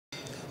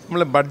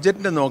നമ്മൾ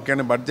ബഡ്ജറ്റിൻ്റെ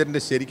നോക്കുകയാണെങ്കിൽ ബഡ്ജറ്റിൻ്റെ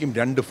ശരിക്കും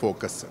രണ്ട്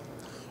ഫോക്കസ്.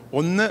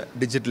 ഒന്ന്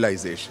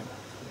ഡിജിറ്റലൈസേഷൻ,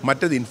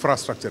 മറ്റേത്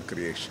ഇൻഫ്രാസ്ട്രക്ചർ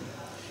ക്രിയേഷൻ.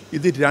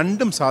 ഇത്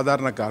രണ്ടും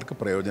സാധാരണക്കാർക്ക്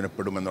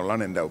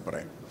പ്രയോജനപ്പെടുമെന്നുള്ളതാണ് എൻ്റെ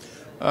അഭിപ്രായം.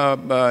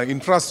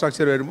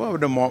 ഇൻഫ്രാസ്ട്രക്ചർ വരുമ്പോൾ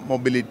അവരുടെ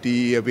mobility,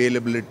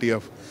 availability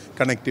of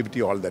connectivity,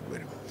 all that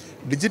വരും.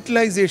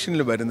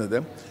 ഡിജിറ്റലൈസേഷനിൽ വരുന്നത്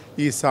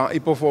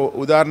ഇപ്പോൾ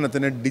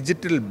ഉദാഹരണത്തിന്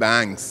ഡിജിറ്റൽ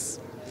ബാങ്ക്സ്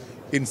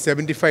ഇൻ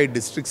 75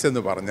 ഡിസ്ട്രിക്ട്സ്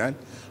എന്ന് പറഞ്ഞാൽ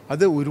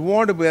അത്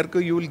ഒരുപാട് പേർക്ക്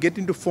you will get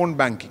in to phone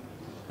banking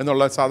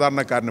എന്നുള്ള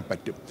സാധാരണക്കാരന്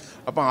പറ്റും.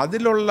 അപ്പോൾ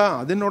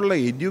അതിനുള്ള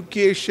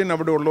എഡ്യൂക്കേഷൻ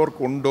അവിടെ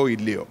ഉള്ളവർക്ക് ഉണ്ടോ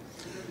ഇല്ലയോ,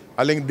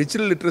 അല്ലെങ്കിൽ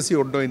ഡിജിറ്റൽ ലിറ്ററസി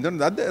ഉണ്ടോ ഇല്ലയോ,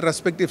 അത്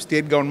respective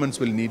state governments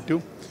will need to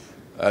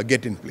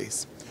get in place.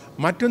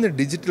 മറ്റൊന്ന്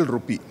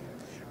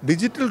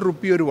ഡിജിറ്റൽ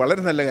റുപ്പി ഒരു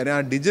വളരെ നല്ല കാര്യം.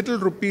 ആ digital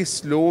rupee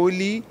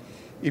slowly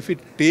if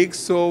it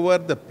takes over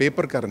the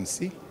paper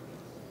currency,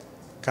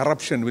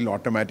 corruption will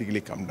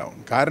automatically come down.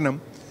 കാരണം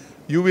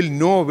you will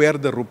know where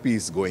the rupee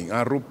is going.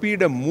 ആ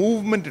റുപ്പിയുടെ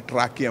movement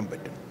track ചെയ്യാൻ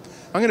പറ്റും.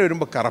 അങ്ങനെ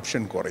വരുമ്പോൾ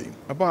കറപ്ഷൻ കുറയും.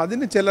 അപ്പോൾ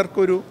അതിന്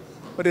ചിലർക്കൊരു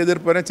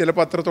എതിർപ്പ് വരാൻ,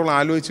 ചിലപ്പോൾ അത്രത്തോളം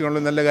ആലോചിച്ച്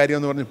കാണുന്ന നല്ല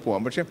കാര്യമെന്ന് പറഞ്ഞ്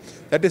പോകാം. പക്ഷേ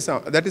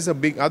ദാറ്റ് ഈസ് എ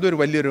ബിഗ്, അതൊരു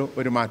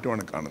വലിയൊരു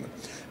മാറ്റമാണ് കാണുന്നത്.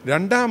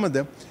 രണ്ടാമത്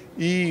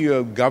ഈ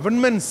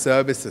ഗവൺമെൻറ്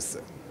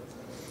സർവീസസ്,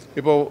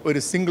 ഇപ്പോൾ ഒരു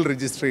സിംഗിൾ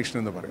രജിസ്ട്രേഷൻ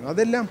എന്ന് പറയും,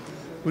 അതെല്ലാം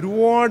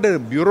ഒരുപാട്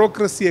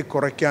ബ്യൂറോക്രസിയെ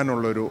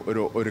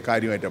കുറയ്ക്കാനുള്ളൊരു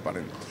കാര്യമായിട്ടാണ്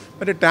പറയുന്നത്.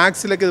 മറ്റേ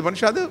ടാക്സിലൊക്കെ ഇത്,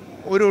 പക്ഷേ അത്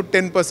ഒരു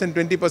 10%,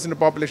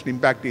 20% പോപ്പുലേഷൻ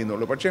ഇമ്പാക്റ്റ്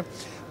ചെയ്യുന്നുള്ളൂ. പക്ഷേ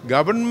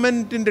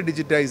ഗവൺമെൻറ്റിൻ്റെ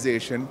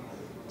ഡിജിറ്റൈസേഷൻ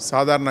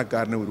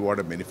സാധാരണക്കാരന് ഒരുപാട്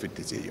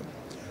ബെനിഫിറ്റ് ചെയ്യും.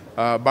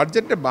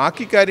 ബഡ്ജറ്റിൻ്റെ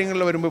ബാക്കി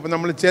കാര്യങ്ങളിൽ വരുമ്പോൾ ഇപ്പോൾ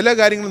നമ്മൾ ചില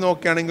കാര്യങ്ങൾ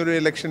നോക്കുകയാണെങ്കിൽ ഒരു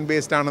ഇലക്ഷൻ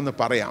ബേസ്ഡ് ആണെന്ന്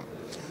പറയാം.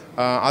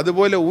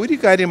 അതുപോലെ ഒരു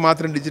കാര്യം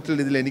മാത്രം ഡിജിറ്റൽ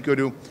ഇതിൽ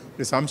എനിക്കൊരു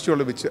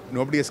സംശയമുള്ള, which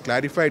nobody has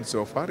clarified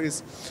so far, is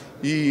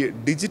ഈ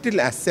ഡിജിറ്റൽ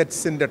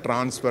അസറ്റ്സിൻ്റെ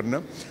ട്രാൻസ്ഫറിന്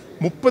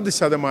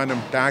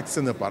 30% ടാക്സ്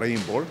എന്ന്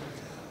പറയുമ്പോൾ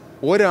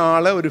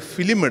ഒരാൾ ഒരു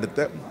ഫിലിം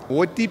എടുത്ത്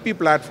OTP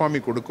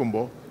പ്ലാറ്റ്ഫോമിൽ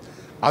കൊടുക്കുമ്പോൾ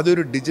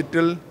അതൊരു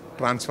ഡിജിറ്റൽ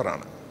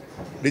ട്രാൻസ്ഫറാണ്,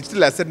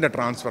 ഡിജിറ്റൽ അസറ്റിൻ്റെ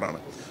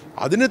ട്രാൻസ്ഫറാണ്.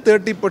 അതിന്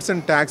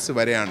 30% ടാക്സ്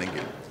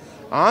വരികയാണെങ്കിൽ,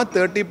 ആ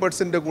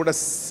 30% കൂടെ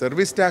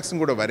സർവീസ് ടാക്സും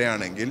കൂടെ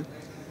വരികയാണെങ്കിൽ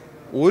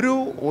ഒരു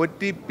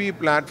OTP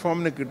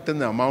പ്ലാറ്റ്ഫോമിന്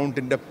കിട്ടുന്ന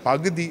എമൗണ്ടിൻ്റെ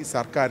പകുതി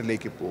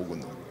സർക്കാരിലേക്ക്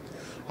പോകുന്നു.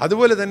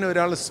 അതുപോലെ തന്നെ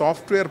ഒരാൾ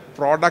സോഫ്റ്റ്വെയർ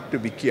പ്രോഡക്റ്റ്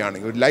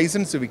വിൽക്കുകയാണെങ്കിൽ, ഒരു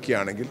ലൈസൻസ്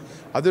വിൽക്കുകയാണെങ്കിൽ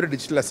അതൊരു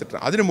ഡിജിറ്റൽ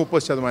അസറ്റാണ്. അതിന്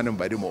 30%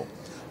 വരുമോ?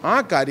 ആ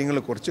കാര്യങ്ങൾ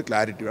കുറച്ച്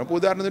ക്ലാരിറ്റി വേണം. അപ്പോൾ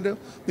ഉദാഹരണത്തിന്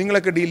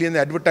നിങ്ങളൊക്കെ ഡീൽ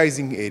ചെയ്യുന്ന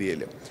അഡ്വർടൈസിങ്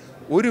ഏരിയയിൽ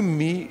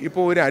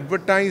ഇപ്പോൾ ഒരു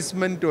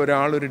അഡ്വർടൈസ്മെൻറ്റ്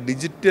ഒരാളൊരു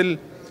ഡിജിറ്റൽ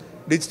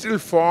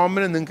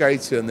ഫോമിന് നിങ്ങൾക്ക്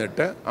അയച്ചു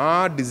തന്നിട്ട് ആ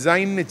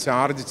ഡിസൈനിന്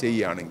ചാർജ്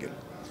ചെയ്യുകയാണെങ്കിൽ,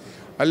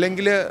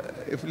 അല്ലെങ്കിൽ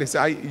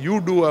you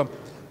do A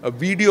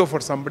video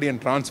for somebody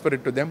and transfer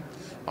it to them,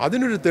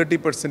 അതിനൊരു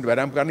 30%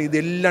 വരാം. കാരണം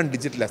ഇതെല്ലാം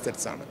ഡിജിറ്റൽ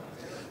അസറ്റ്സ് ആണ്.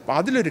 അപ്പോൾ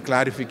അതിലൊരു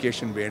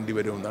ക്ലാരിഫിക്കേഷൻ വേണ്ടി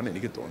വരുമെന്നാണ്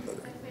എനിക്ക്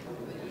തോന്നുന്നത്.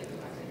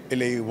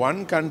 ഇല്ല, ഈ 1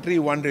 country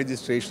 1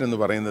 registration എന്ന്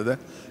പറയുന്നത്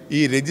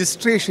ഈ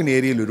രജിസ്ട്രേഷൻ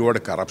ഏരിയയിൽ ഒരുപാട്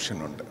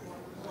കറപ്ഷനുണ്ട്.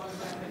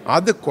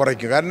 അത്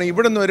കുറയ്ക്കും. കാരണം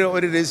ഇവിടെ നിന്ന്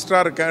ഒരു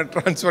രജിസ്ട്രാർ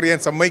ട്രാൻസ്ഫർ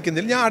ചെയ്യാൻ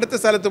സമ്മതിക്കുന്നില്ല, ഞാൻ അടുത്ത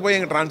സ്ഥലത്ത് പോയി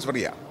അങ്ങ് ട്രാൻസ്ഫർ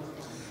ചെയ്യാം.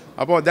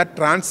 അപ്പോൾ that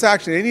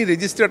transaction, any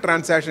registered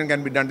transaction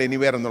can be done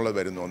anywhere എന്നുള്ളത്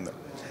വരുന്നു. ഒന്ന്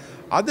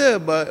അത്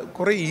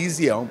കുറേ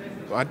ഈസിയാവും.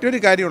 മറ്റൊരു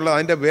കാര്യമുള്ളത്,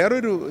 അതിൻ്റെ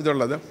വേറൊരു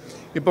ഇതുള്ളത്,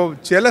 ഇപ്പോൾ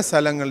ചില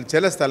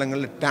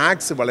സ്ഥലങ്ങളിൽ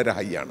ടാക്സ് വളരെ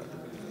ഹൈ ആണ്.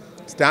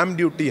 സ്റ്റാമ്പ്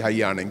ഡ്യൂട്ടി ഹൈ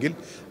ആണെങ്കിൽ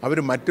അവർ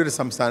മറ്റൊരു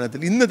സംസ്ഥാനത്തിൽ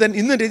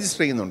ഇന്ന്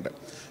രജിസ്റ്റർ ചെയ്യുന്നുണ്ട്.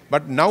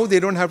 But now they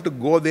don't have to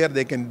go there,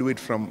 they can do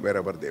it from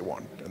wherever they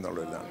want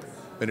എന്നുള്ളതാണ്.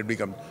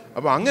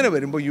 അപ്പോൾ അങ്ങനെ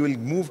വരുമ്പോൾ you will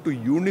move to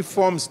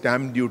uniform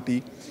stamp duty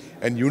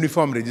and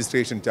uniform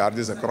registration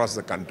charges across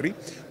the country,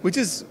 which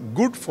is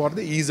good for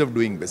the is of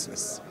doing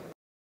business.